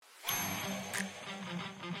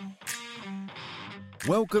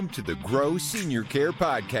Welcome to the Grow Senior Care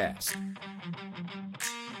Podcast.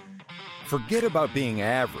 Forget about being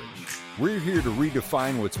average. We're here to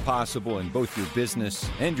redefine what's possible in both your business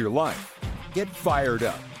and your life. Get fired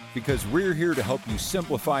up because we're here to help you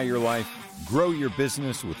simplify your life, grow your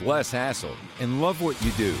business with less hassle, and love what you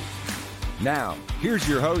do. Now, here's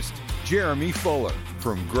your host, Jeremy Fuller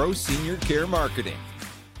from Grow Senior Care Marketing.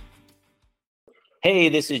 Hey,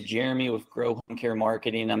 this is Jeremy with Grow Home Care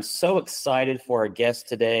Marketing. I'm so excited for our guest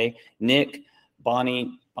today, Nick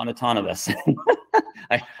Bonitatibus.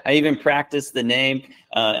 I even practiced the name,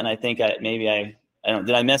 and I think I don't.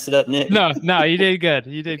 Did I mess it up, Nick? No, you did good.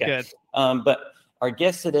 You did good. But our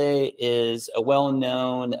guest today is a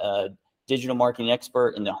well-known digital marketing expert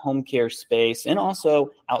in the home care space and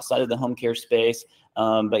also outside of the home care space.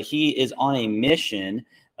 But he is on a mission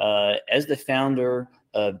as the founder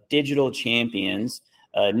of Digital Champions.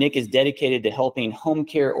 Nick is dedicated to helping home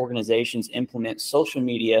care organizations implement social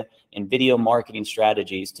media and video marketing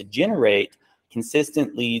strategies to generate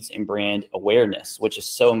consistent leads and brand awareness, which is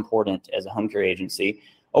so important as a home care agency.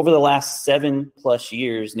 Over the last 7+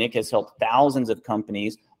 years, Nick has helped thousands of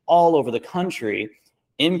companies all over the country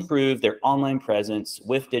improve their online presence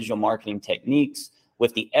with digital marketing techniques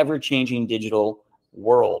with the ever-changing digital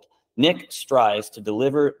world. Nick strives to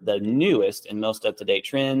deliver the newest and most up-to-date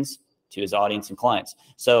trends to his audience and clients.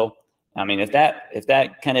 So, I mean, if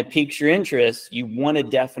that kind of piques your interest, you want to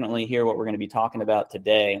definitely hear what we're going to be talking about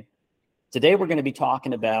today. Today, we're going to be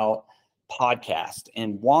talking about podcast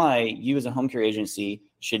and why you as a home care agency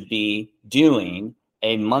should be doing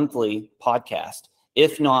a monthly podcast,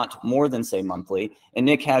 if not more than, say, monthly. And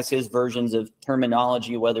Nick has his versions of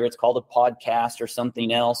terminology, whether it's called a podcast or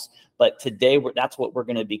something else. But today, that's what we're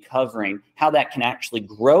going to be covering, how that can actually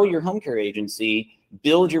grow your home care agency,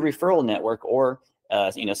 build your referral network, or,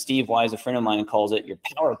 Steve Wise, a friend of mine, calls it your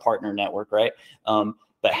power partner network, right?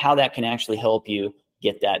 But how that can actually help you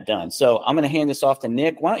get that done. So I'm going to hand this off to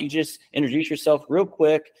Nick. Why don't you just introduce yourself real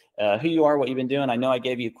quick, who you are, what you've been doing. I know I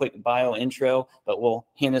gave you a quick bio intro, but we'll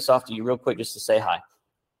hand this off to you real quick just to say hi.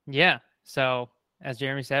 Yeah. So as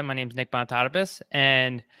Jeremy said, my name is Nick Bonitatibus.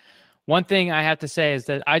 And one thing I have to say is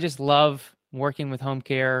that I just love working with home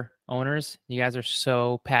care owners. You guys are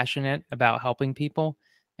so passionate about helping people.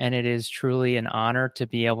 And it is truly an honor to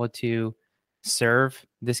be able to serve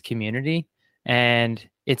this community. And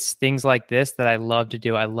it's things like this that I love to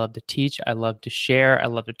do. I love to teach. I love to share. I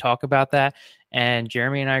love to talk about that. And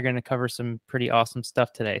Jeremy and I are going to cover some pretty awesome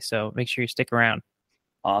stuff today. So make sure you stick around.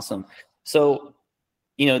 Awesome. So,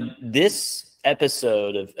 this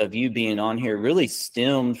episode of you being on here really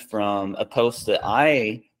stemmed from a post that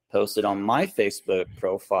I posted on my Facebook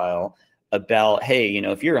profile about, hey,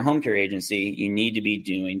 if you're a home care agency, you need to be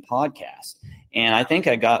doing podcasts. And I think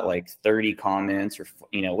I got like 30 comments or,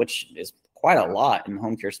 which is quite a lot in the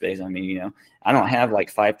home care space. I mean, I don't have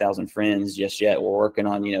like 5,000 friends just yet. We're working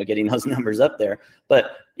on, getting those numbers up there,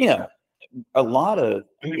 but, a lot of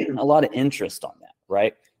interest on that,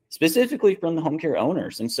 right? Specifically from the home care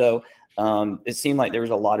owners. And so it seemed like there was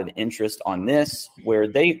a lot of interest on this where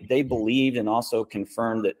they believed and also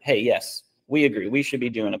confirmed that, hey, yes, we agree, we should be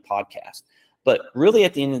doing a podcast. But really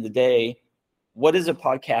at the end of the day, what does a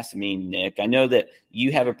podcast mean, Nick? I know that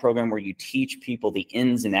you have a program where you teach people the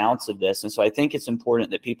ins and outs of this. And so I think it's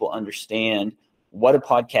important that people understand what a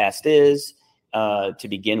podcast is to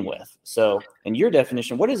begin with. So in your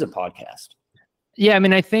definition, what is a podcast? Yeah, I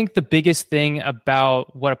mean, I think the biggest thing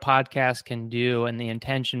about what a podcast can do and the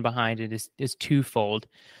intention behind it is twofold.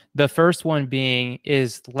 The first one being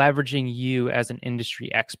is leveraging you as an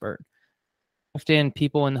industry expert. Often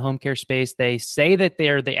people in the home care space, they say that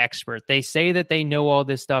they're the expert. They say that they know all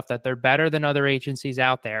this stuff, that they're better than other agencies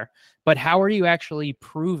out there. But how are you actually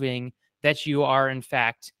proving that you are, in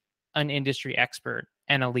fact, an industry expert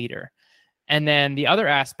and a leader? And then the other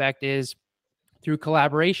aspect is through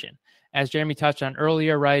collaboration. As Jeremy touched on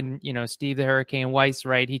earlier, right? And, Steve the Hurricane Weiss,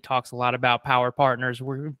 right? He talks a lot about power partners.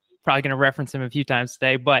 We're probably going to reference him a few times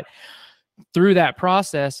today, but through that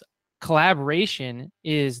process, collaboration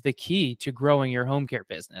is the key to growing your home care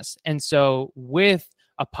business. And so with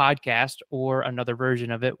a podcast or another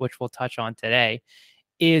version of it, which we'll touch on today,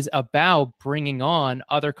 is about bringing on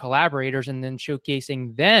other collaborators and then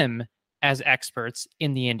showcasing them as experts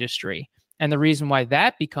in the industry. And the reason why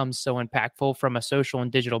that becomes so impactful from a social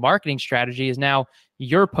and digital marketing strategy is now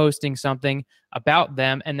you're posting something about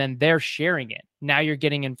them and then they're sharing it. Now you're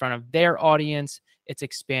getting in front of their audience. It's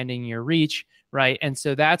expanding your reach, right? And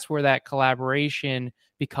so that's where that collaboration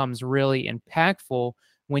becomes really impactful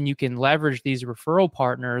when you can leverage these referral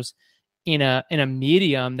partners in a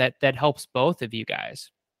medium that helps both of you guys.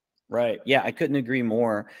 Right. Yeah, I couldn't agree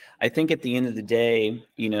more. I think at the end of the day,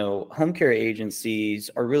 home care agencies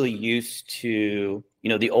are really used to,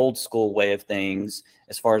 the old school way of things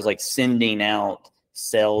as far as like sending out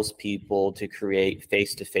salespeople to create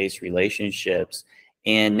face-to-face relationships.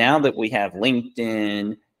 And now that we have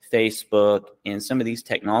LinkedIn, Facebook, and some of these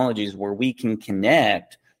technologies where we can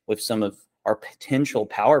connect with some of our potential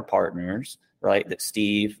power partners, right, that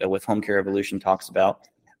Steve with Home Care Evolution talks about.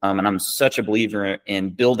 And I'm such a believer in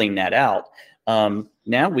building that out.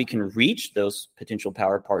 Now we can reach those potential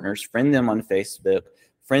power partners, friend them on Facebook,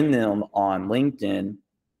 friend them on LinkedIn,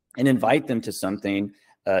 and invite them to something,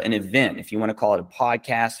 an event. If you want to call it a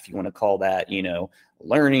podcast, if you want to call that,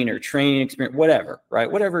 learning or training experience, whatever,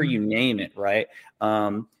 right? Whatever you name it, right?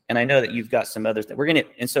 And I know that you've got some others that we're going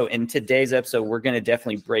to, and so in today's episode, we're going to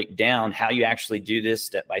definitely break down how you actually do this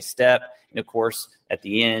step by step. And of course, at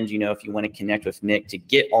the end, if you want to connect with Nick to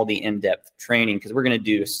get all the in-depth training, because we're going to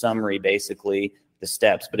do a summary, basically the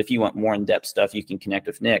steps. But if you want more in-depth stuff, you can connect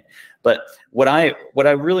with Nick. But what I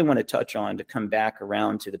really want to touch on to come back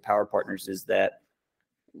around to the power partners is that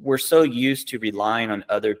we're so used to relying on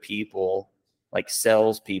other people, like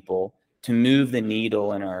salespeople, to move the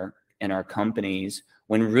needle in our companies,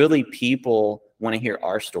 when really people want to hear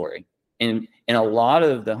our story. And a lot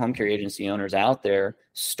of the home care agency owners out there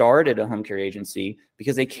started a home care agency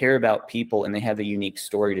because they care about people and they have a unique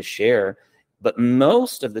story to share. But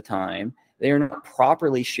most of the time, they are not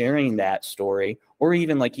properly sharing that story, or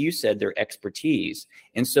even, like you said, their expertise.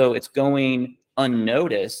 And so it's going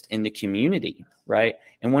unnoticed in the community, right?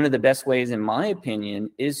 And one of the best ways, in my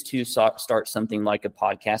opinion, is to start something like a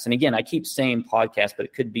podcast. And again, I keep saying podcast, but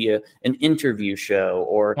it could be an interview show,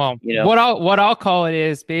 or what I'll call it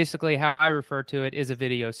is basically how I refer to it is a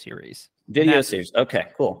video series. Video series. Okay,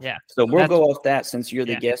 cool. Yeah. So we'll go off that since you're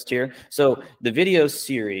the guest here. So the video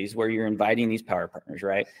series where you're inviting these power partners,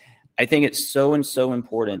 right? I think it's so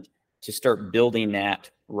important to start building that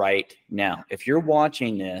right now. If you're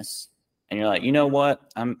watching this and you're like, you know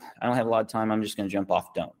what, I don't have a lot of time, I'm just going to jump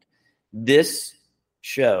off. Don't. This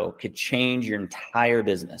show could change your entire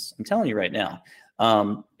business. I'm telling you right now.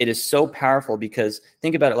 It is so powerful, because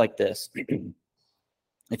think about it like this.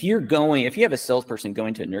 If you have a salesperson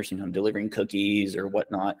going to a nursing home delivering cookies or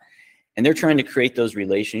whatnot, and they're trying to create those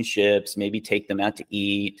relationships, maybe take them out to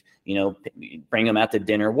eat, bring them out to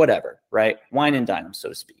dinner, whatever, right? Wine and dine them, so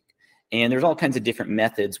to speak. And there's all kinds of different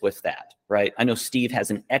methods with that, right? I know Steve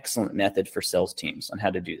has an excellent method for sales teams on how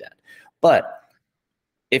to do that. But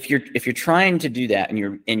if you're trying to do that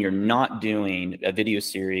and you're not doing a video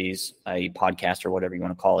series, a podcast, or whatever you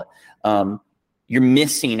want to call it, you're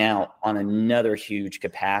missing out on another huge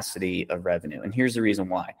capacity of revenue. And here's the reason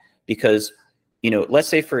why. Because, let's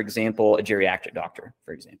say, for example, a geriatric doctor,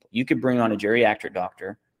 for example. You could bring on a geriatric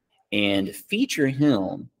doctor and feature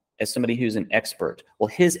him as somebody who's an expert. Well,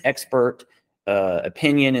 his expert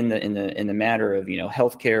opinion in the matter of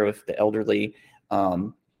healthcare with the elderly,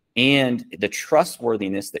 and the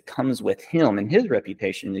trustworthiness that comes with him and his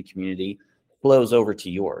reputation in the community flows over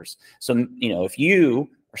to yours. So if you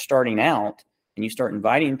are starting out and you start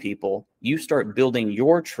inviting people, you start building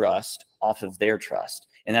your trust off of their trust,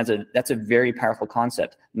 and that's a very powerful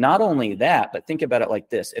concept. Not only that, but think about it like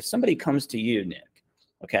this: if somebody comes to you, Nick.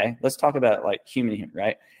 Okay, let's talk about like human,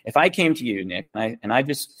 right? If I came to you, Nick, and I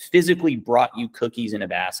just physically brought you cookies in a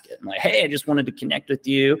basket, and like, hey, I just wanted to connect with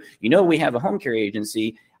you. We have a home care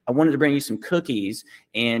agency. I wanted to bring you some cookies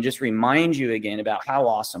and just remind you again about how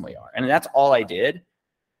awesome we are. And that's all I did.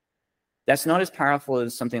 That's not as powerful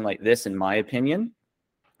as something like this, in my opinion.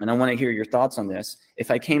 And I want to hear your thoughts on this.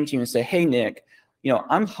 If I came to you and say, hey, Nick,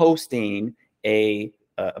 I'm hosting a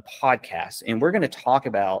podcast, and we're going to talk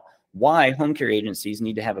about why home care agencies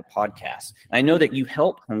need to have a podcast. I know that you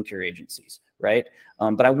help home care agencies, right?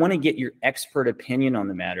 But I want to get your expert opinion on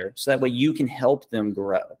the matter, so that way you can help them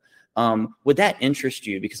grow. Would that interest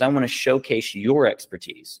you? Because I want to showcase your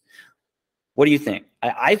expertise. What do you think?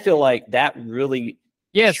 I feel like that really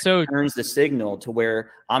turns the signal to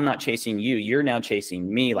where I'm not chasing you. You're now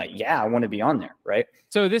chasing me. Like, I want to be on there, right?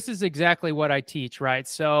 So this is exactly what I teach, right?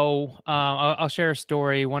 So I'll share a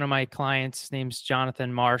story. One of my clients, his name's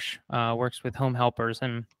Jonathan Marsh, works with home helpers.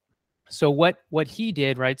 And so what he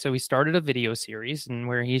did, right? So he started a video series and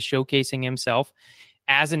where he's showcasing himself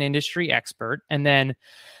as an industry expert. And then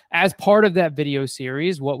as part of that video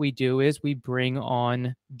series, what we do is we bring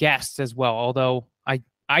on guests as well. Although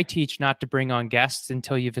I teach not to bring on guests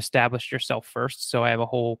until you've established yourself first. So I have a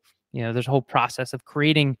whole, there's a whole process of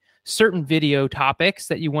creating certain video topics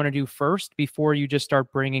that you want to do first before you just start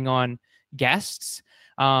bringing on guests.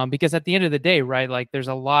 Because at the end of the day, right, like there's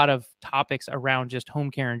a lot of topics around just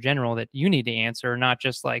home care in general that you need to answer, not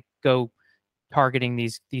just like go targeting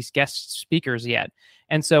these guest speakers yet.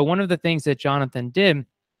 And so one of the things that Jonathan did,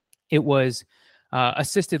 it was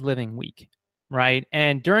assisted living week, right?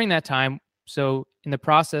 And during that time, so in the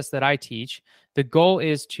process that I teach, the goal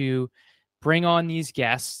is to bring on these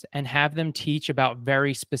guests and have them teach about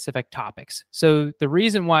very specific topics. So the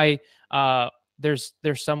reason why there's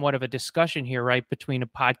somewhat of a discussion here, right, between a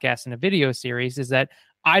podcast and a video series is that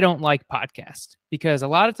I don't like podcasts, because a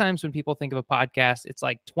lot of times when people think of a podcast, it's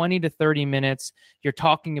like 20 to 30 minutes. You're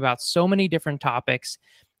talking about so many different topics,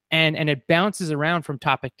 and it bounces around from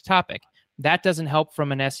topic to topic. That doesn't help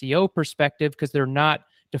from an SEO perspective because they're not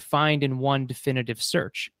defined in one definitive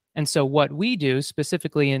search. And so what we do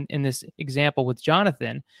specifically in this example with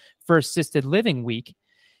Jonathan for Assisted Living Week,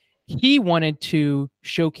 he wanted to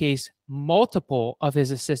showcase multiple of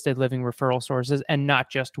his assisted living referral sources and not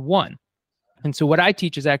just one. And so what I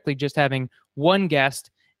teach is actually just having one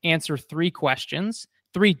guest answer three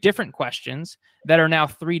different questions that are now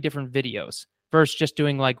 3 different videos versus just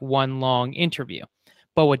doing like one long interview.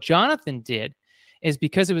 But what Jonathan did is,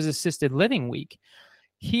 because it was Assisted Living Week,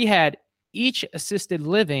 he had each assisted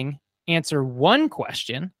living answer one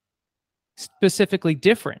question specifically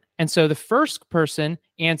different. And so the first person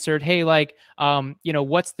answered, hey, like,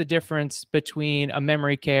 what's the difference between a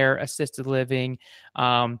memory care, assisted living,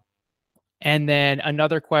 and then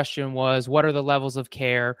another question was, what are the levels of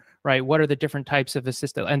care, right? What are the different types of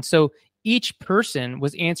assisted? And so each person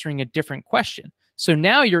was answering a different question. So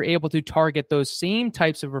now you're able to target those same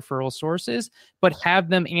types of referral sources, but have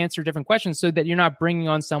them answer different questions so that you're not bringing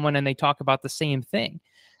on someone and they talk about the same thing.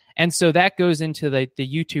 And so that goes into the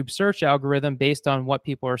YouTube search algorithm based on what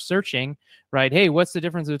people are searching, right? Hey, what's the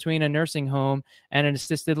difference between a nursing home and an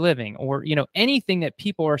assisted living? Or, anything that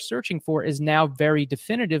people are searching for is now very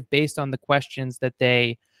definitive based on the questions that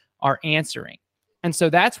they are answering. And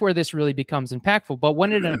so that's where this really becomes impactful. But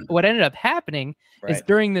what ended up happening is,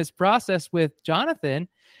 during this process with Jonathan,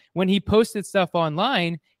 when he posted stuff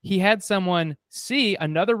online, he had someone see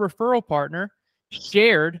another referral partner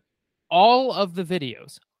shared all of the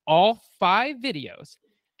videos, all 5 videos,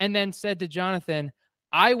 and then said to Jonathan,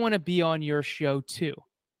 I want to be on your show too.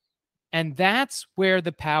 And that's where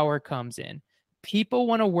the power comes in. People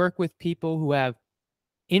want to work with people who have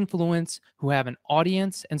influence, who have an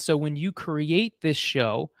audience. And so when you create this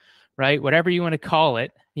show, right, whatever you want to call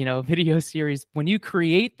it, video series, when you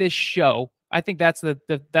create this show, I think that's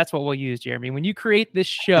that's what we'll use, Jeremy. When you create this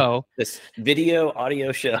show, this video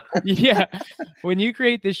audio show, yeah, when you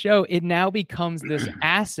create this show, it now becomes this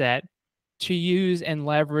asset to use and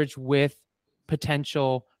leverage with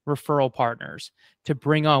potential referral partners to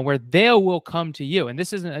bring on, where they will come to you. And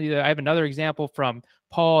this isn't, I have another example from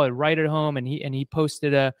Paul at Right at Home, and he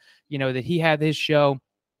posted that he had his show,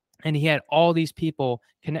 and he had all these people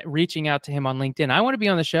reaching out to him on LinkedIn. I want to be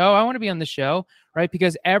on the show. I want to be on the show, right?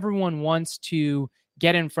 Because everyone wants to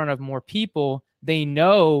get in front of more people. They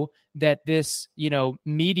know that this,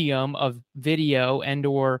 medium of video and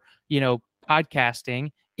or,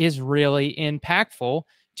 podcasting is really impactful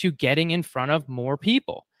to getting in front of more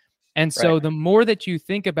people. And so the more that you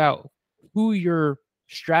think about who you're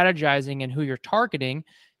strategizing and who you're targeting,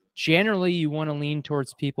 generally you want to lean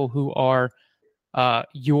towards people who are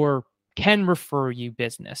can refer you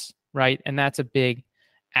business, right? And that's a big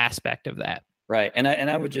aspect of that. Right. And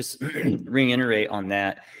I would just reiterate on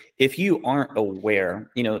that. If you aren't aware,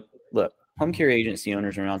 look, home care agency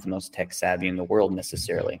owners are not the most tech savvy in the world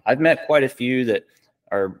necessarily. I've met quite a few that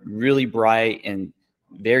are really bright and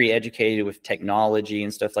very educated with technology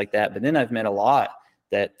and stuff like that. But then I've met a lot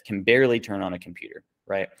that can barely turn on a computer,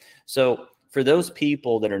 right? So for those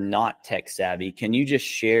people that are not tech savvy, can you just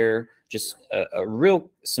share just a real,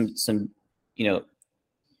 some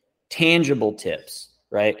tangible tips,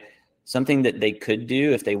 right? Something that they could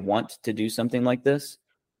do if they want to do something like this?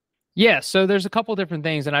 Yeah. So there's a couple different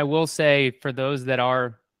things. And I will say, for those that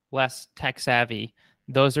are less tech savvy,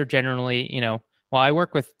 those are generally, I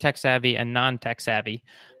work with tech savvy and non-tech savvy,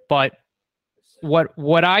 but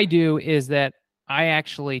what I do is that I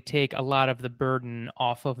actually take a lot of the burden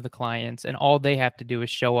off of the clients, and all they have to do is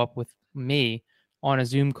show up with me on a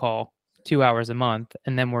Zoom call 2 hours a month,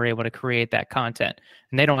 and then we're able to create that content,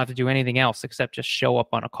 and they don't have to do anything else except just show up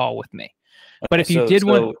on a call with me. But if you did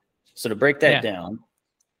want, so to break that down,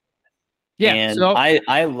 and so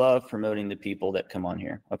I love promoting the people that come on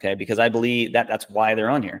here, okay, because I believe that's why they're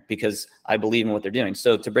on here, because I believe in what they're doing.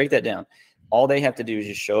 So to break that down, all they have to do is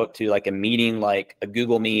just show up to like a meeting, like a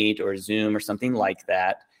Google Meet or Zoom or something like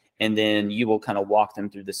that. And then you will kind of walk them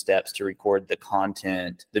through the steps to record the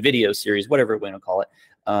content, the video series, whatever we want to call it.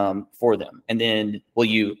 for them? And then will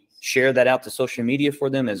you share that out to social media for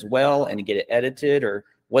them as well and get it edited, or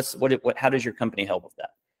how does your company help with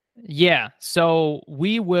that? Yeah. So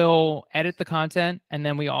we will edit the content, and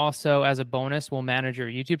then we also, as a bonus, will manage your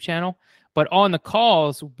YouTube channel. But on the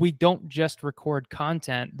calls, we don't just record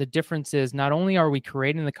content. The difference is not only are we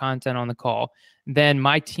creating the content on the call, then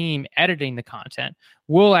my team editing the content,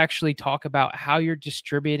 we'll actually talk about how you're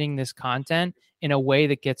distributing this content in a way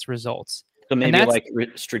that gets results. So maybe like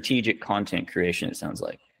strategic content creation, it sounds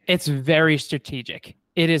like. It's very strategic.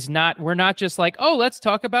 It is not, we're not just like, oh, let's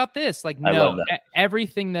talk about this. Like, no,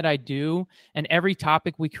 everything that I do and every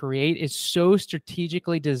topic we create is so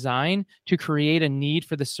strategically designed to create a need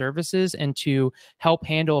for the services and to help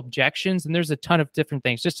handle objections. And there's a ton of different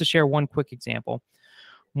things. Just to share one quick example.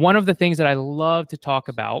 One of the things that I love to talk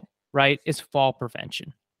about, right, is fall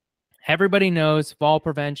prevention. Everybody knows fall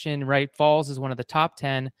prevention, right? Falls is one of the top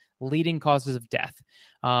 10 leading causes of death.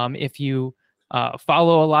 If you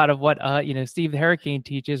follow a lot of what Steve the Hurricane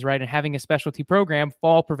teaches, right, and having a specialty program,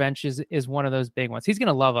 fall prevention is one of those big ones. He's going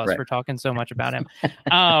to love us for talking so much about him.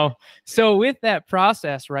 So with that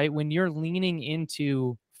process, right, when you're leaning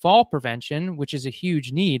into fall prevention, which is a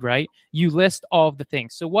huge need, right, you list all of the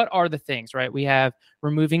things. So what are the things, right? We have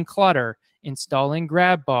removing clutter, installing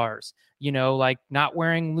grab bars, like not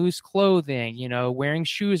wearing loose clothing, wearing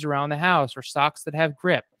shoes around the house or socks that have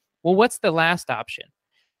grip. Well, what's the last option?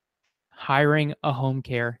 Hiring a home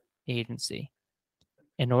care agency.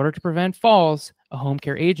 In order to prevent falls, a home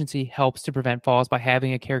care agency helps to prevent falls by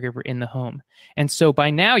having a caregiver in the home. And so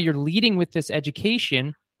by now you're leading with this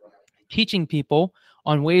education, teaching people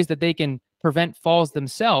on ways that they can prevent falls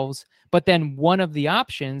themselves. But then one of the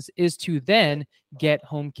options is to then get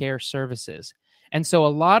home care services. And so a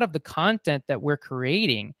lot of the content that we're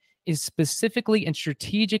creating is specifically and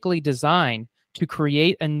strategically designed to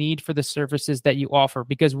create a need for the services that you offer.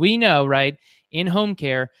 Because we know, right, in home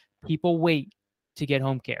care, people wait to get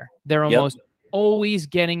home care. They're almost always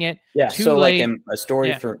getting it too late. Like a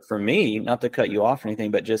story for me, not to cut you off or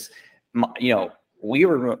anything, but just, I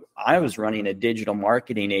was running a digital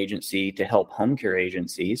marketing agency to help home care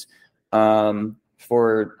agencies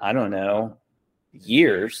for, I don't know,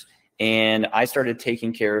 years. And I started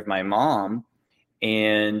taking care of my mom,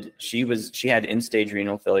 and she had end-stage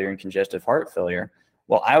renal failure and congestive heart failure.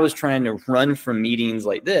 Well, I was trying to run from meetings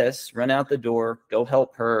like this, run out the door, go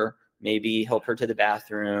help her, maybe help her to the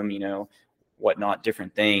bathroom, whatnot,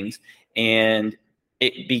 different things. And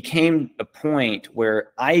it became a point where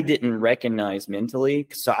I didn't recognize mentally.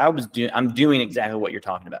 So I'm doing exactly what you're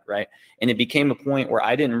talking about, right? And it became a point where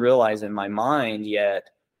I didn't realize in my mind yet,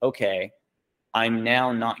 okay, I'm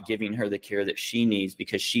now not giving her the care that she needs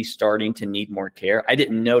because she's starting to need more care. I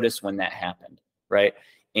didn't notice when that happened, right?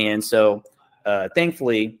 And so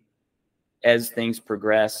thankfully, as things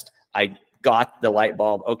progressed, I got the light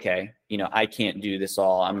bulb. Okay, I can't do this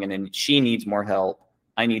all. She needs more help.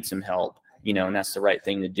 I need some help, and that's the right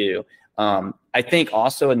thing to do. I think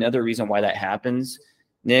also another reason why that happens,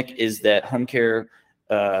 Nick, is that home care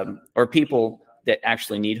or people that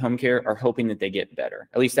actually need home care are hoping that they get better.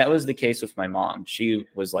 At least that was the case with my mom. She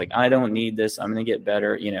was like, I don't need this. I'm going to get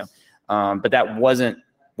better, but that wasn't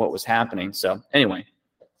what was happening. So anyway,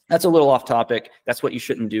 that's a little off topic. That's what you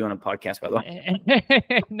shouldn't do on a podcast, by the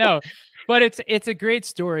way. No, but it's a great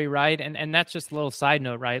story, right? And that's just a little side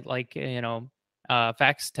note, right? Like,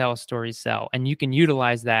 facts tell, stories sell. And you can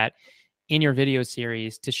utilize that in your video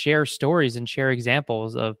series to share stories and share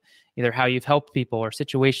examples of either how you've helped people or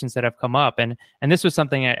situations that have come up. And this was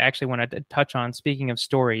something I actually wanted to touch on. Speaking of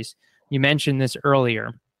stories, you mentioned this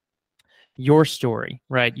earlier, your story,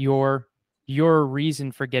 right? Your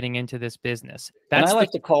reason for getting into this business. And I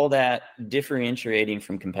like to call that differentiating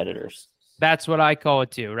from competitors. That's what I call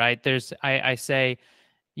it too, right? I say,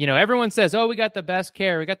 everyone says, oh, we got the best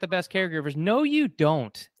care. We got the best caregivers. No, you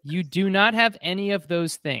don't. You do not have any of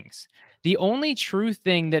those things. The only true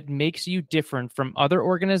thing that makes you different from other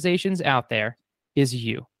organizations out there is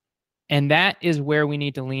you. And that is where we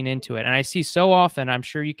need to lean into it. And I see so often, I'm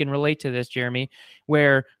sure you can relate to this, Jeremy,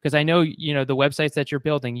 because I know, the websites that you're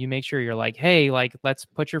building, you make sure you're like, hey, like, let's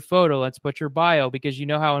put your photo, let's put your bio, because you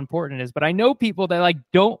know how important it is. But I know people that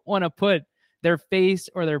don't want to put their face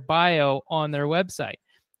or their bio on their website.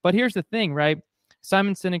 But here's the thing, right?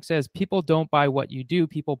 Simon Sinek says, people don't buy what you do,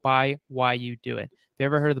 people buy why you do it. Have you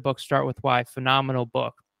ever heard of the book Start With Why? Phenomenal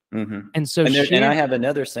book. Mm-hmm. And I have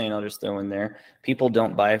another saying I'll just throw in there. People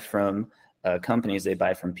don't buy from companies, they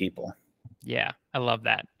buy from people. Yeah, I love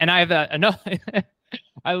that. And I have another.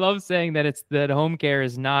 I love saying that home care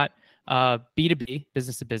is not B2B,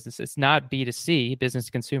 business to business. It's not B2C, business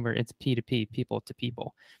to consumer. It's P2P, people to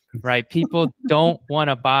people, right? People don't want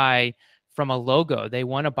to buy from a logo. They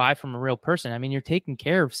want to buy from a real person. I mean, you're taking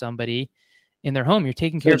care of somebody in their home. You're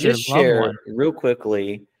taking care of your loved one. Real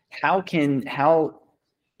quickly, how in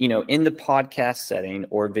the podcast setting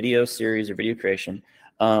or video series or video creation,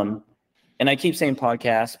 and I keep saying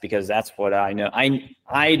podcast because that's what I know.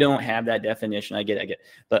 I don't have that definition. I get.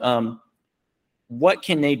 But what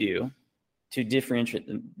can they do to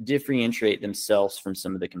differentiate themselves from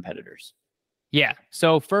some of the competitors? Yeah.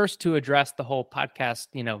 So first, to address the whole podcast,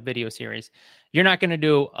 video series, you're not going to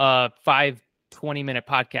do a 20-minute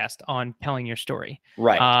podcast on telling your story.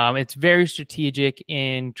 Right. It's very strategic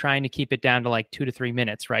in trying to keep it down to like 2 to 3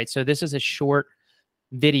 minutes, right? So this is a short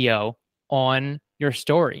video on your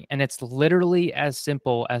story, and it's literally as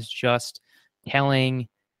simple as just telling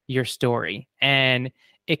your story. And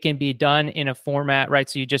it can be done in a format, right?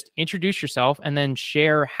 So you just introduce yourself and then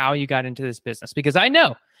share how you got into this business. Because I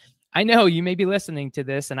know you may be listening to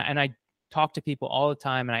this, and I talk to people all the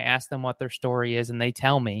time, and I ask them what their story is, and they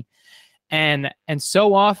tell me. And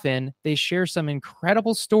so often they share some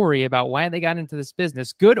incredible story about why they got into this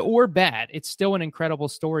business, good or bad. It's still an incredible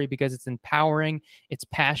story because it's empowering, it's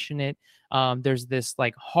passionate. There's this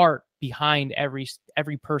like heart behind every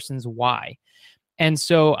person's why. And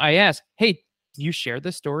so I ask, hey, do you share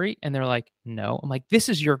this story? And they're like, no. I'm like, this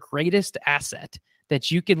is your greatest asset that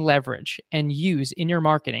you can leverage and use in your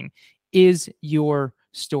marketing is your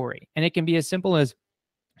story. And it can be as simple as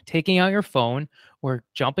taking out your phone or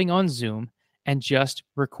jumping on Zoom and just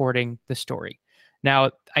recording the story.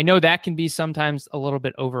 Now, I know that can be sometimes a little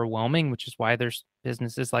bit overwhelming, which is why there's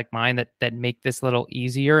businesses like mine that make this a little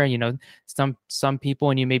easier. And, some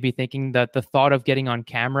people, and you may be thinking that the thought of getting on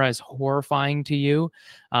camera is horrifying to you.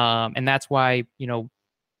 And that's why,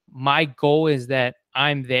 my goal is that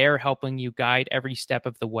I'm there helping you guide every step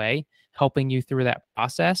of the way, helping you through that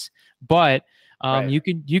process. But right. you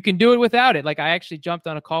can do it without it. Like I actually jumped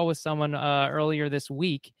on a call with someone earlier this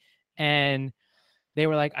week, and they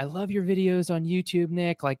were like, I love your videos on YouTube,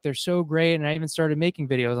 Nick. Like they're so great. And I even started making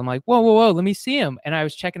videos. I'm like, whoa, let me see them. And I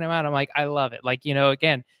was checking them out. I'm like, I love it. Like,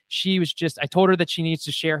 again, I told her that she needs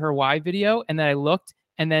to share her why video. And then I looked,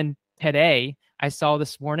 and then today I saw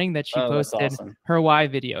this morning that she posted her why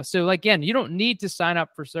video. So like, again, you don't need to sign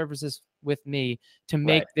up for services with me to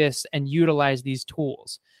make this and utilize these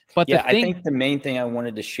tools. But I think the main thing I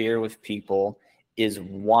wanted to share with people is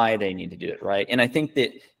why they need to do it, right? And I think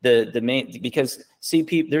that the main, because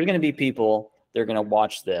there's going to be people, they're going to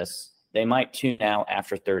watch this. They might tune out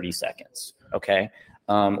after 30 seconds, okay?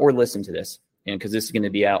 Or listen to this, because this is going to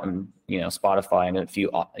be out on, Spotify and a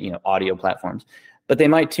few, audio platforms. But they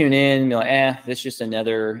might tune in and be like, this is just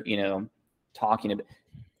another, talking about.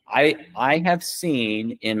 I have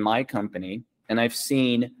seen in my company, and I've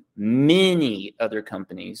seen many other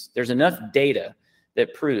companies, there's enough data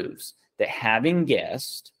that proves that having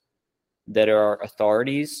guests that are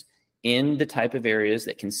authorities in the type of areas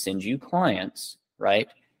that can send you clients, right,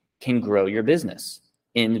 can grow your business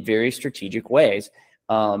in very strategic ways.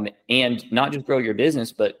 And not just grow your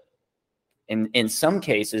business, but in some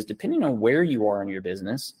cases, depending on where you are in your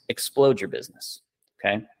business, explode your business,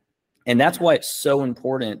 okay? And that's why it's so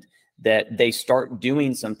important that they start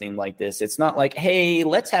doing something like this. It's not like, hey,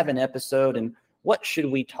 let's have an episode and what should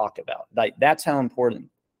we talk about? Like, that's how important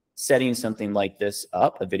setting something like this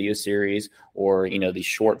up, a video series, or these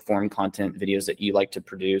short form content videos that you like to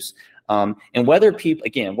produce. And whether people,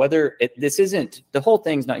 again, this isn't, the whole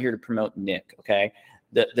thing's not here to promote Nick, okay?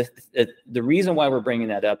 The reason why we're bringing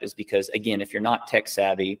that up is because, again, if you're not tech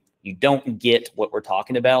savvy, you don't get what we're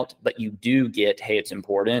talking about, but you do get, hey, it's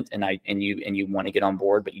important, and you want to get on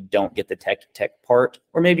board, but you don't get the tech part,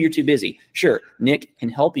 or maybe you're too busy. Sure, Nick can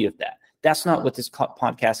help you with that. That's not what this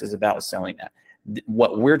podcast is about, selling that.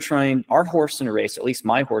 What we're trying, our horse in the race, at least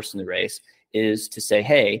my horse in the race, is to say,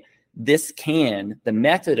 hey, the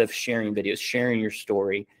method of sharing videos, sharing your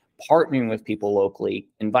story, partnering with people locally,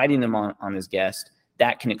 inviting them on as guests,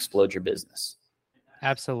 that can explode your business.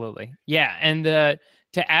 Absolutely. Yeah. And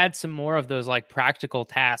to add some more of those like practical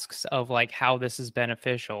tasks of like how this is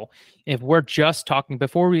beneficial, if we're just talking,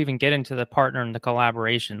 before we even get into the partner and the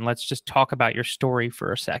collaboration, let's just talk about your story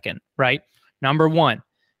for a second, right? Number one,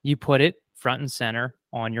 you put it front and center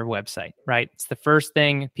on your website, right? It's the first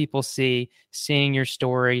thing people see, seeing your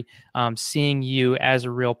story, seeing you as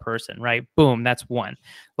a real person, right? Boom, that's one.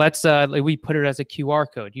 Let's we put it as a QR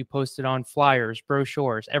code. You post it on flyers,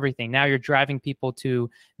 brochures, everything. Now you're driving people to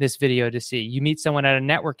this video to see. You meet someone at a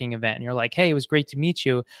networking event and you're like, hey, it was great to meet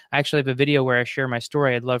you. I actually have a video where I share my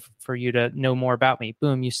story. I'd love for you to know more about me.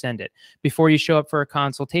 Boom, you send it. Before you show up for a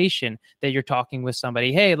consultation that you're talking with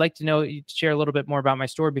somebody, hey, I'd like to know, share a little bit more about my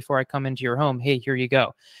story before I come into your home. Hey, here you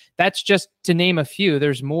go. That's just to name a few.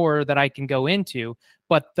 There's more that I can go into,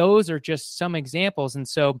 but those are just some examples. And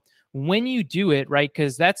so when you do it, right,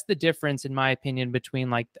 because that's the difference, in my opinion, between,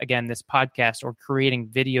 like, again, this podcast or creating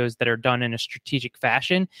videos that are done in a strategic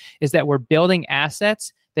fashion, is that we're building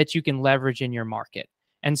assets that you can leverage in your market.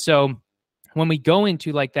 And so when we go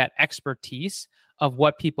into like that expertise of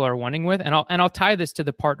what people are wanting with, and I'll tie this to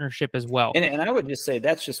the partnership as well. And I would just say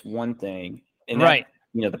that's just one thing. And right.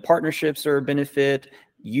 The partnerships are a benefit.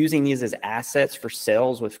 Using these as assets for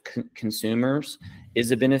sales with consumers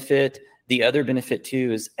is a benefit. The other benefit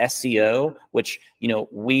too is SEO, which,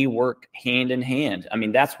 we work hand in hand. I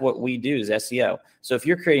mean, that's what we do is SEO. So if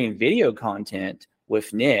you're creating video content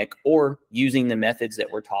with Nick or using the methods that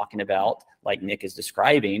we're talking about, like Nick is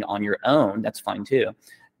describing, on your own, that's fine too.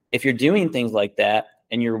 If you're doing things like that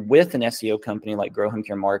and you're with an SEO company like Grow Home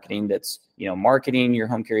Care Marketing that's, marketing your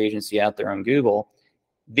home care agency out there on Google,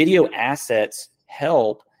 video assets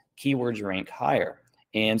help keywords rank higher.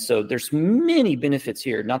 And so there's many benefits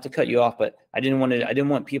here. Not to cut you off, but I didn't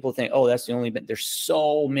want people to think, oh, that's the only bit. There's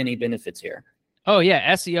so many benefits here. Oh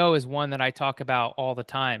yeah, SEO is one that I talk about all the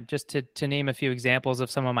time. Just to name a few examples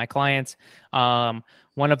of some of my clients.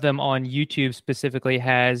 One of them on YouTube specifically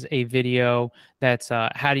has a video that's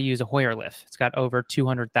how to use a Hoyer lift. It's got over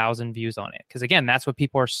 200,000 views on it. Because again, that's what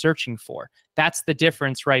people are searching for. That's the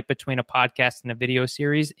difference, right, between a podcast and a video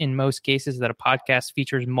series. In most cases, that a podcast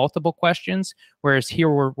features multiple questions, whereas here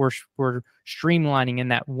we're streamlining in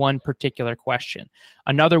that one particular question.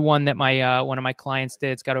 Another one that my one of my clients did,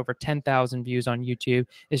 it's got over 10,000 views on YouTube,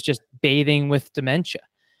 is just bathing with dementia.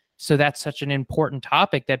 So that's such an important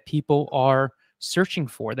topic that people are searching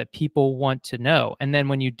for, that people want to know. And then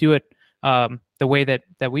when you do it the way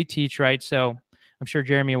that we teach, right? So I'm sure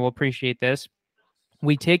Jeremy will appreciate this.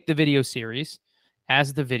 We take the video series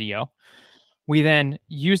as the video. We then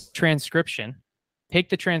use transcription, take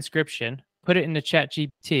the transcription, put it into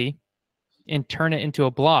ChatGPT, and turn it into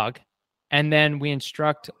a blog. And then we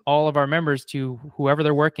instruct all of our members, to whoever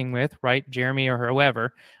they're working with, right, Jeremy or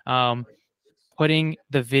whoever, putting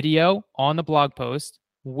the video on the blog post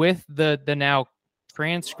with the now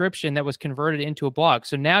transcription that was converted into a blog.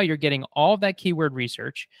 So now you're getting all of that keyword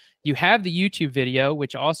research. You have the YouTube video,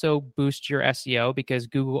 which also boosts your SEO because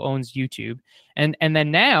Google owns YouTube. And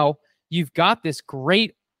then now you've got this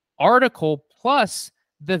great article plus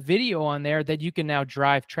the video on there that you can now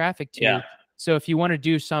drive traffic to. Yeah. So if you want to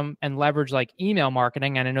do some and leverage like email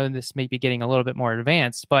marketing, and I know this may be getting a little bit more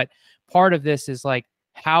advanced, but part of this is like,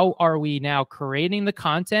 how are we now creating the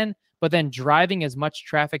content, but then driving as much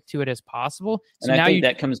traffic to it as possible? So and I now think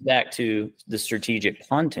that comes back to the strategic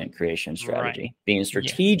content creation strategy, right. Being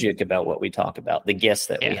strategic about what we talk about, the guests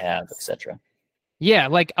that we have, etc. Yeah,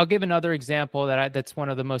 like I'll give another example that's one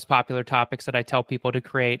of the most popular topics that I tell people to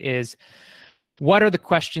create is, what are the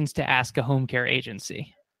questions to ask a home care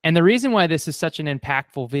agency? And the reason why this is such an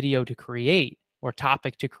impactful video to create or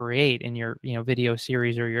topic to create in your video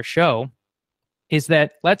series or your show is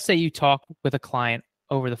that, let's say you talk with a client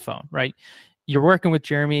over the phone, right? You're working with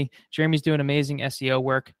Jeremy. Jeremy's doing amazing SEO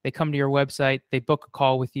work. They come to your website. They book a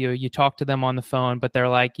call with you. You talk to them on the phone, but they're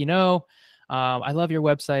like, I love your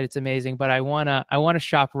website. It's amazing, but I wanna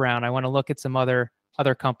shop around. I want to look at some other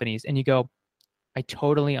companies. And you go, I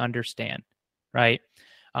totally understand, right?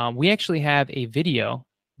 We actually have a video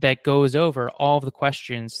that goes over all of the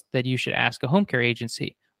questions that you should ask a home care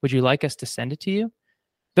agency. Would you like us to send it to you?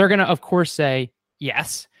 They're going to, of course, say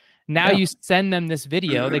yes. Now you send them this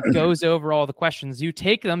video that goes over all the questions. You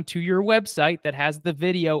take them to your website that has the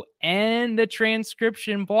video and the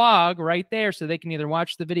transcription blog right there, so they can either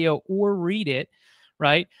watch the video or read it,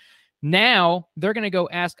 right? Now they're going to go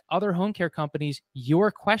ask other home care companies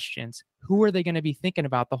your questions. Who are they going to be thinking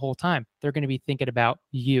about the whole time? They're going to be thinking about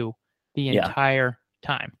you the entire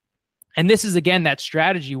time. And this is, again, that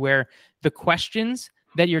strategy where the questions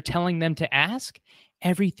that you're telling them to ask,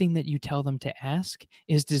 everything that you tell them to ask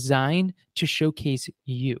is designed to showcase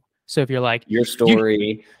you. So if you're like, your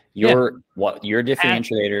story, your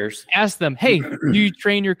differentiators, ask them, hey, do you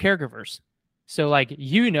train your caregivers? So like, that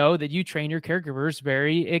you train your caregivers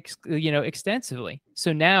very extensively.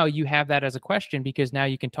 So now you have that as a question, because now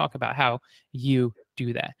you can talk about how you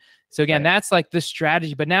do that. So again, that's like the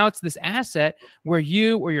strategy, but now it's this asset where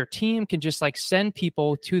you or your team can just like send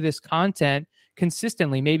people to this content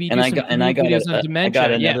consistently. Maybe you do some videos on dementia. I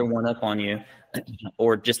got another one up on you,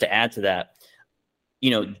 or just to add to that,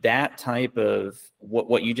 that type of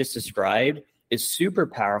what you just described is super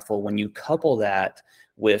powerful when you couple that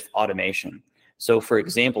with automation. So for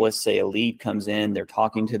example, let's say a lead comes in, they're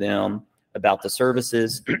talking to them about the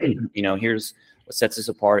services, here's what sets us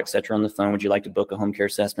apart, et cetera, on the phone. Would you like to book a home care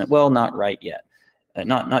assessment? Well, not right yet.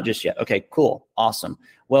 Not just yet. Okay, cool. Awesome.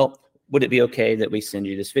 Well, would it be okay that we send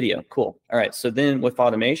you this video? Cool. All right. So then with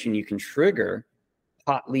automation, you can trigger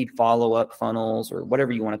hot lead follow-up funnels, or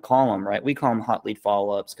whatever you want to call them, right? We call them hot lead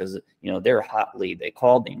follow-ups because, they're a hot lead. They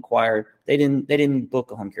called, they inquired, they didn't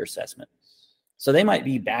book a home care assessment. So they might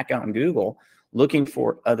be back out on Google looking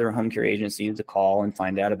for other home care agencies to call and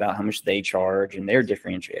find out about how much they charge and their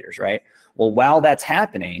differentiators, right? Well, while that's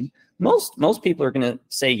happening, most people are going to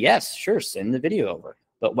say, yes, sure, send the video over.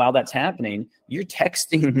 But while that's happening, you're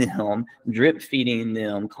texting them, drip feeding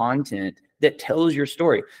them content that tells your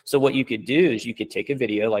story. So what you could do is you could take a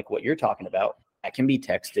video like what you're talking about, that can be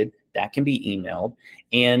texted, that can be emailed,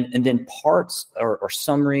 and then parts or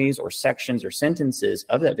summaries or sections or sentences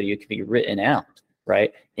of that video can be written out,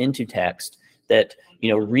 right, into text that,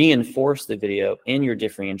 reinforce the video in your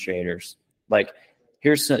differentiators. Like,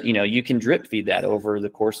 here's some, you can drip feed that over the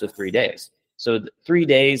course of 3 days. So 3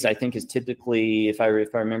 days, I think, is typically, if I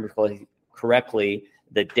remember correctly,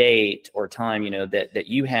 the date or time, that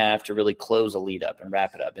you have to really close a lead up and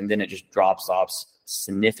wrap it up. And then it just drops off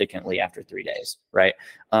significantly after 3 days, right?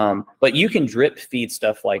 But you can drip feed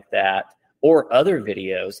stuff like that or other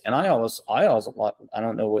videos. And I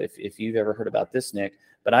don't know if you've ever heard about this, Nick,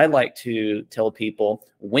 but I like to tell people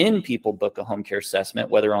when people book a home care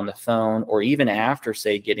assessment, whether on the phone or even after,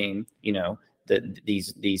 say, getting,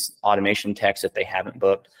 these automation texts if they haven't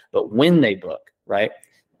booked, but when they book, right,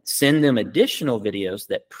 send them additional videos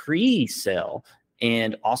that pre-sell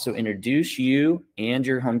and also introduce you and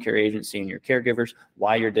your home care agency and your caregivers,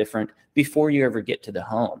 why you're different before you ever get to the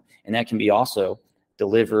home. And that can be also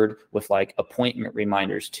delivered with like appointment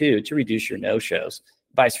reminders too, to reduce your no-shows.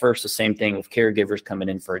 Vice versa, same thing with caregivers coming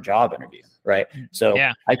in for a job interview, right? So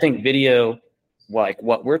I think video, like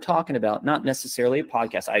what we're talking about, not necessarily a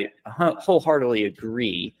podcast. I wholeheartedly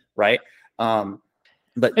agree, right?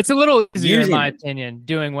 But it's a little easier, in my opinion,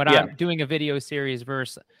 doing what I'm doing, a video series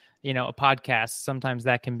versus, a podcast. Sometimes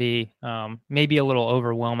that can be maybe a little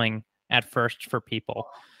overwhelming at first for people.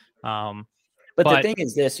 But the thing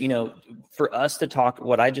is this, for us to talk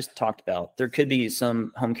what I just talked about, there could be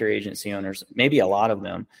some home care agency owners, maybe a lot of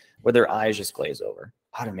them, where their eyes just glaze over.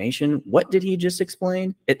 Automation? What did he just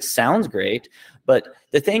explain? It sounds great. But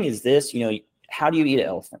the thing is this, how do you eat an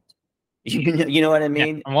elephant? You know what I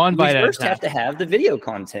mean? Yeah, one bite we first have to have the video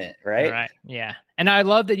content, right? Right. Yeah. And I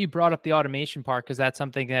love that you brought up the automation part, because that's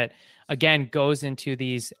something that, again, goes into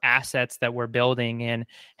these assets that we're building. And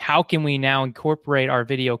how can we now incorporate our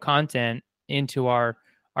video content into our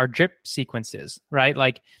drip sequences, right?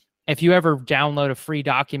 Like, if you ever download a free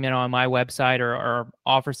document on my website or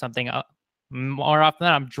offer something, more often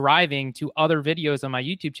than not, I'm driving to other videos on my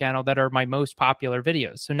YouTube channel that are my most popular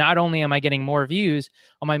videos. So not only am I getting more views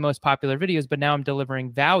on my most popular videos, but now I'm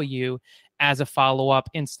delivering value as a follow-up,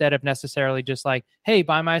 instead of necessarily just like, hey,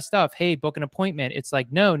 buy my stuff, hey, book an appointment. It's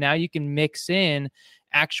like, no, now you can mix in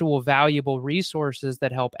actual valuable resources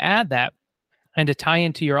that help add that. And to tie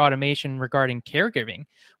into your automation regarding caregiving,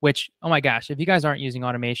 which, oh my gosh, if you guys aren't using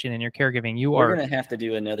automation in your caregiving, we're going to have to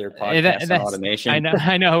do another podcast on automation.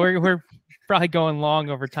 I know. We're probably going long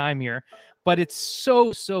over time here, but it's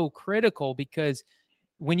so critical, because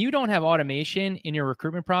when you don't have automation in your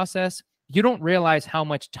recruitment process, you don't realize how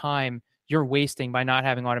much time you're wasting by not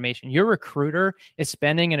having automation. Your recruiter is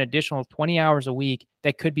spending an additional 20 hours a week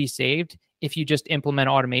that could be saved if you just implement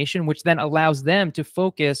automation, which then allows them to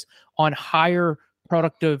focus on higher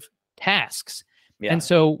productive tasks. Yeah. And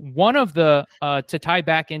so one of the, to tie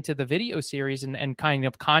back into the video series and kind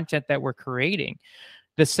of content that we're creating,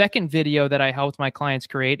 the second video that I helped my clients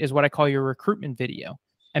create is what I call your recruitment video.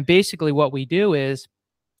 And basically what we do is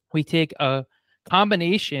we take a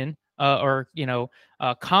combination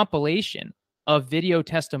a compilation of video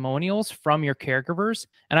testimonials from your caregivers.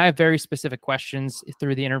 And I have very specific questions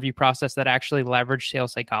through the interview process that actually leverage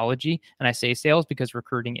sales psychology. And I say sales because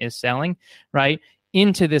recruiting is selling, right,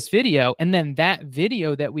 into this video. And then that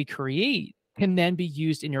video that we create can then be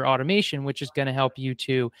used in your automation, which is going to help you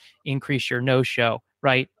to increase your no-show,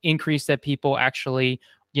 right? Increase that people actually,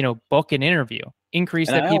 book an interview, increase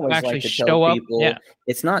that people actually show up.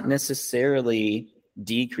 It's not necessarily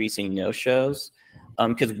decreasing no-shows,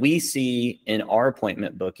 because we see in our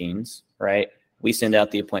appointment bookings, right? We send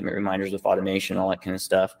out the appointment reminders with automation, all that kind of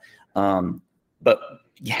stuff. But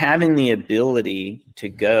having the ability to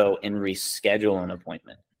go and reschedule an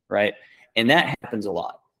appointment, right? And that happens a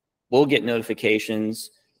lot. We'll get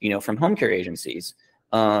notifications, from home care agencies.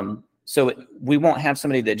 So we won't have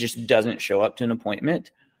somebody that just doesn't show up to an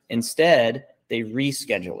appointment. Instead, they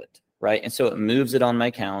reschedule it, right? And so it moves it on my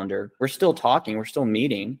calendar. We're still talking, we're still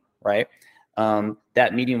meeting, right?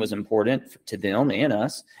 That meeting was important to them and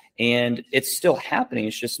us, and it's still happening.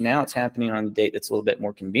 It's just now it's happening on a date that's a little bit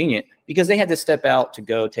more convenient because they had to step out to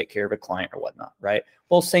go take care of a client or whatnot, right?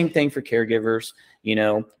 Well, same thing for caregivers.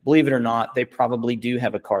 Believe it or not, they probably do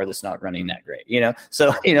have a car that's not running that great,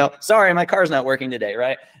 So, sorry, my car's not working today,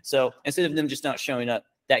 right? So instead of them just not showing up,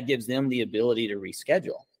 that gives them the ability to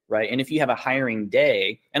reschedule. Right. And if you have a hiring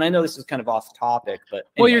day, and I know this is kind of off topic, but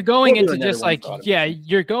well, you're going into just like,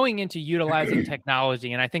 you're going into utilizing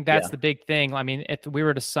technology. And I think that's the big thing. I mean, if we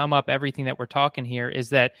were to sum up everything that we're talking here, is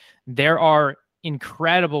that there are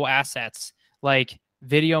incredible assets like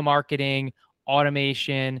video marketing,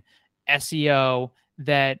 automation, SEO,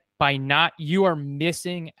 that you are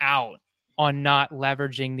missing out on not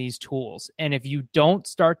leveraging these tools. And if you don't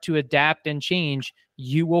start to adapt and change,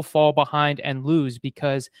 you will fall behind and lose,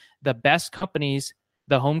 because the best companies,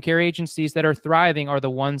 the home care agencies that are thriving, are the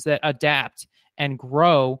ones that adapt and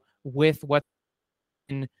grow with what's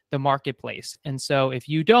in the marketplace. And so if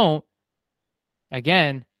you don't,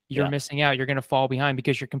 again, you're missing out. You're going to fall behind,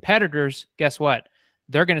 because your competitors, guess what?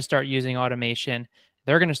 They're going to start using automation.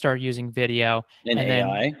 They're going to start using video and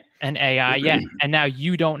AI. And AI, yeah. And now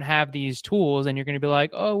you don't have these tools, and you're going to be like,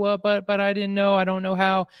 oh, well, but I didn't know. I don't know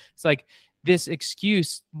how. It's like this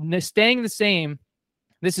excuse, staying the same.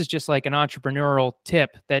 This is just like an entrepreneurial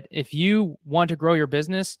tip, that if you want to grow your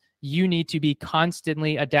business, you need to be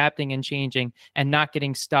constantly adapting and changing and not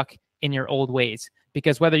getting stuck in your old ways.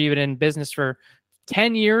 Because whether you've been in business for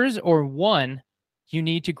 10 years or one, you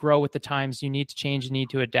need to grow with the times. You need to change. You need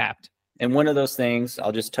to adapt. And one of those things,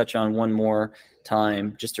 I'll just touch on one more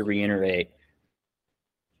time, just to reiterate.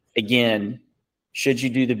 Again, should you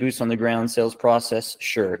do the boots on the ground sales process?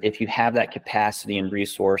 Sure. If you have that capacity and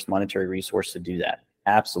monetary resource to do that,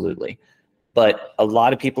 absolutely. But a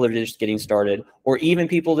lot of people are just getting started, or even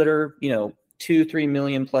people that are, 2-3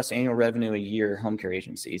 million plus annual revenue a year, home care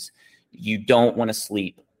agencies. You don't want to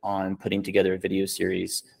sleep on putting together a video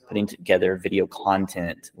series, putting together video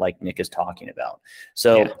content like Nick is talking about.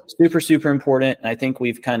 So super, super important. And I think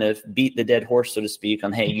we've kind of beat the dead horse, so to speak,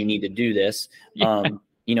 on, hey, you need to do this, and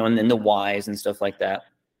then the whys and stuff like that.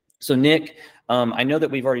 So Nick, I know that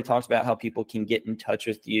we've already talked about how people can get in touch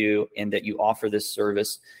with you and that you offer this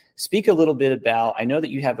service. Speak a little bit about, I know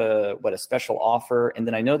that you have a special offer. And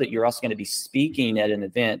then I know that you're also going to be speaking at an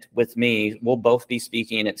event with me. We'll both be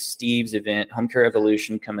speaking at Steve's event, Home Care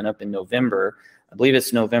Evolution, coming up in November. I believe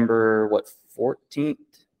it's November, 14th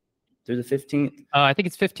through the 15th? I think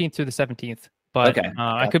it's 15th through the 17th. But okay.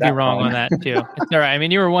 I could be wrong on that too. It's all right. I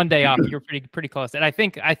mean, you were one day off. You were pretty close. And I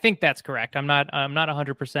think that's correct. I'm not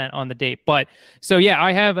 100% on the date. But so yeah,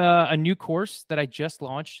 I have a new course that I just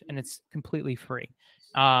launched, and it's completely free.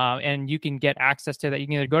 And you can get access to that. You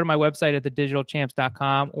can either go to my website at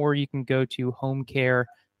thedigitalchamps.com, or you can go to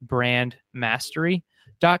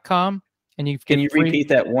homecarebrandmastery.com. And can you repeat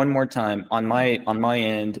that one more time? On my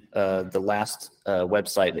end, the last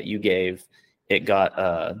website that you gave, it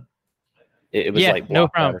got it was like no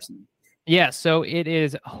problem. Yeah, so it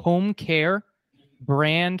is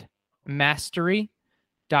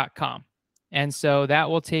homecarebrandmastery.com. And so that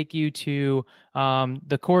will take you to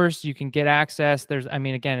the course. You can get access.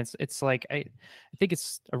 Again, it's like, I think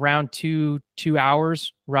it's around two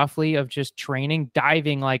hours roughly of just training,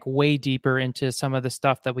 diving like way deeper into some of the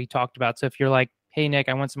stuff that we talked about. So if you're like, hey, Nick,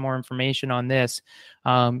 I want some more information on this,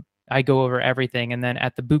 I go over everything. And then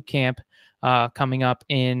at the boot camp coming up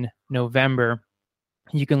in November,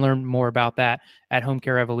 you can learn more about that at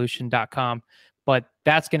homecareevolution.com. But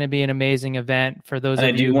that's going to be an amazing event for those of you.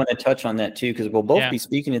 I do want to touch on that too, because we'll both be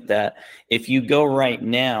speaking at that. If you go right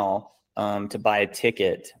now to buy a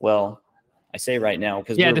ticket, well, I say right now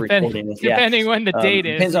because we're recording this. Depending when the date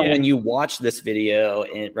is. Depends on when you watch this video,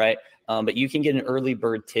 right? But you can get an early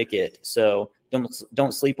bird ticket. So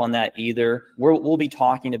don't sleep on that either. We'll be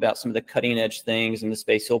talking about some of the cutting edge things in the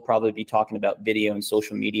space. He'll probably be talking about video and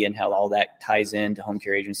social media and how all that ties into home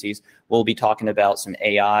care agencies. We'll be talking about some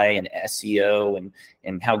AI and SEO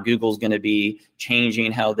and how Google's going to be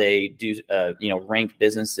changing how they do, rank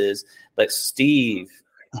businesses. But Steve's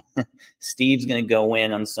going to go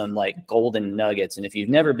in on some like golden nuggets. And if you've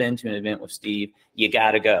never been to an event with Steve, you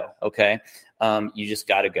got to go. Okay. You just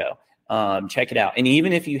got to go. check it out. And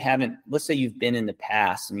even if you haven't, let's say you've been in the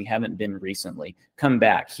past and you haven't been recently, come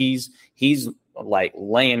back. He's like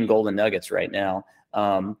laying golden nuggets right now.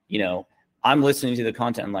 You know, I'm listening to the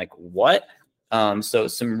content. I'm like, what? So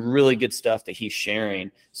some really good stuff that he's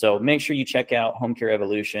sharing. So make sure you check out Home Care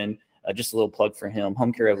Evolution. Just a little plug for him,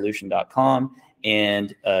 homecareevolution.com.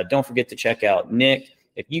 And don't forget to check out Nick.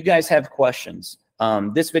 If you guys have questions,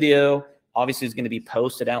 this video obviously is going to be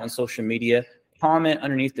posted out on social media. Comment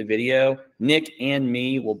underneath the video. Nick and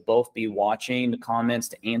me will both be watching the comments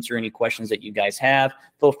to answer any questions that you guys have.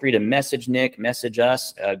 Feel free to message Nick, message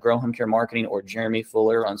us, Grow Home Care Marketing, or Jeremy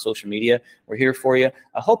Fuller on social media. We're here for you.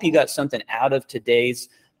 I hope you got something out of today's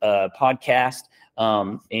podcast,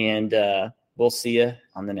 and we'll see you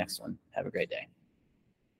on the next one. Have a great day.